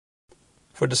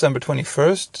for December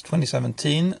 21st,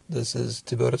 2017. This is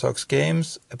Tibota Talks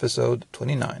Games, episode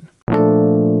 29.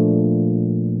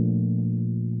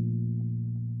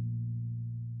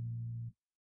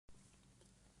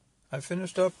 I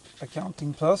finished up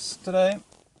Accounting Plus today.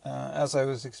 As I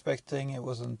was expecting, it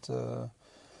wasn't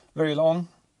very long.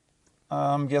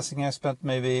 I'm guessing I spent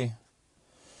maybe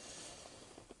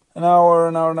an hour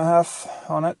and a half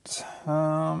on it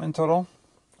in total.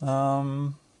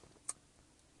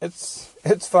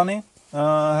 It's funny. It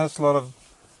has a lot of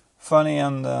funny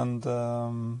and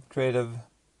creative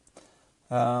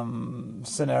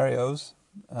scenarios.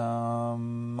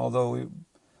 Although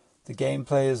the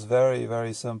gameplay is very,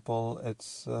 very simple.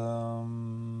 It's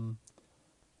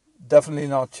definitely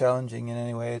not challenging in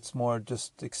any way. It's more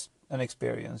just an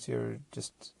experience. You're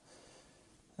just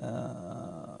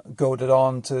goaded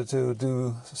on to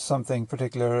do something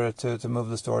particular to move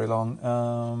the story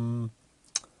along.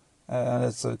 And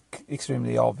it's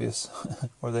extremely obvious,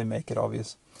 or they make it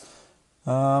obvious.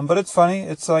 But it's funny.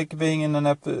 It's like being in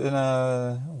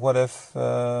a what if,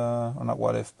 or not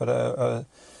what if, but a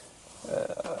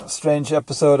strange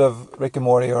episode of Rick and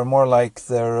Morty, or more like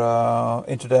their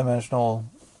interdimensional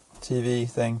TV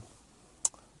thing.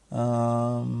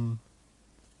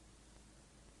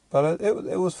 But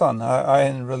it was fun. I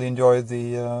really enjoyed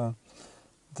the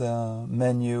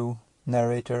menu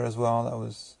narrator as well. That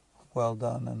was well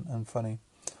done and funny.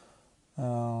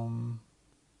 But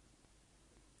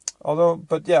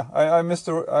yeah, I missed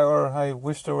I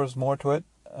wish there was more to it.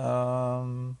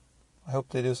 I hope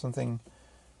they do something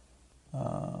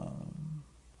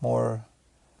more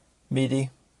meaty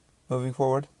moving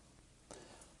forward.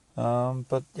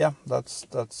 But yeah, that's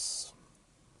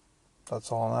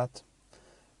all on that.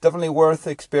 Definitely worth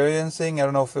experiencing. I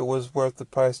don't know if it was worth the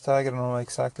price tag. I don't know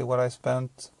exactly what I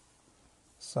spent.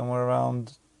 Somewhere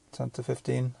around $10 to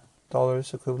 $15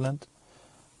 equivalent.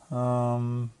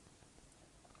 But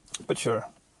sure.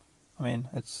 I mean,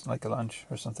 it's like a lunch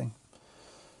or something.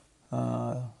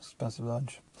 Expensive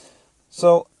lunch.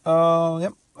 So,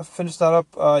 yep, I finished that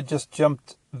up. I just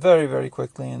jumped very, very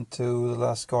quickly into The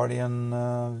Last Guardian,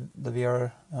 the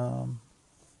VR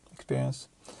experience.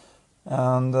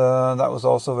 And that was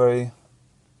also very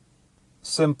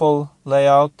simple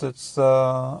layout. It's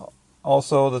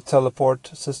also the teleport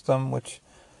system, which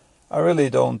I really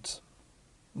don't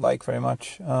like very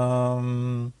much. I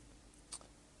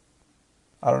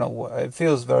don't know, it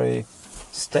feels very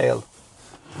stale,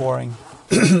 boring.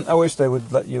 I wish they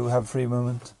would let you have free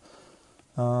movement.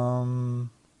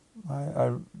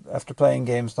 I after playing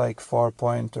games like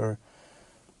Farpoint or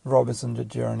Robinson the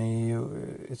Journey,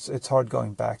 it's hard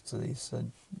going back to these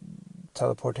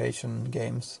teleportation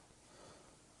games.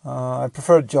 I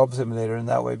prefer Job Simulator in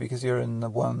that way, because you're in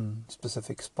one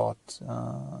specific spot,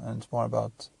 and it's more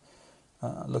about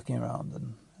looking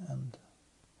around and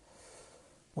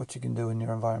what you can do in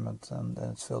your environment, and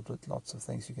it's filled with lots of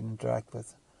things you can interact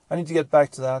with. I need to get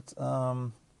back to that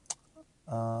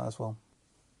as well.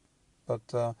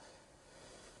 But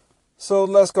so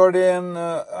Last Guardian,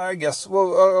 I guess.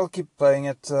 Well, I'll keep playing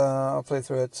it. I'll play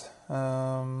through it.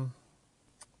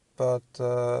 But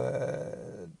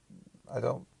I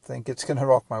don't think it's gonna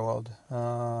rock my world. It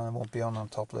won't be on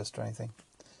top list or anything.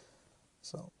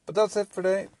 So, but that's it for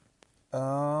today.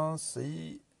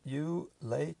 See you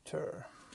later.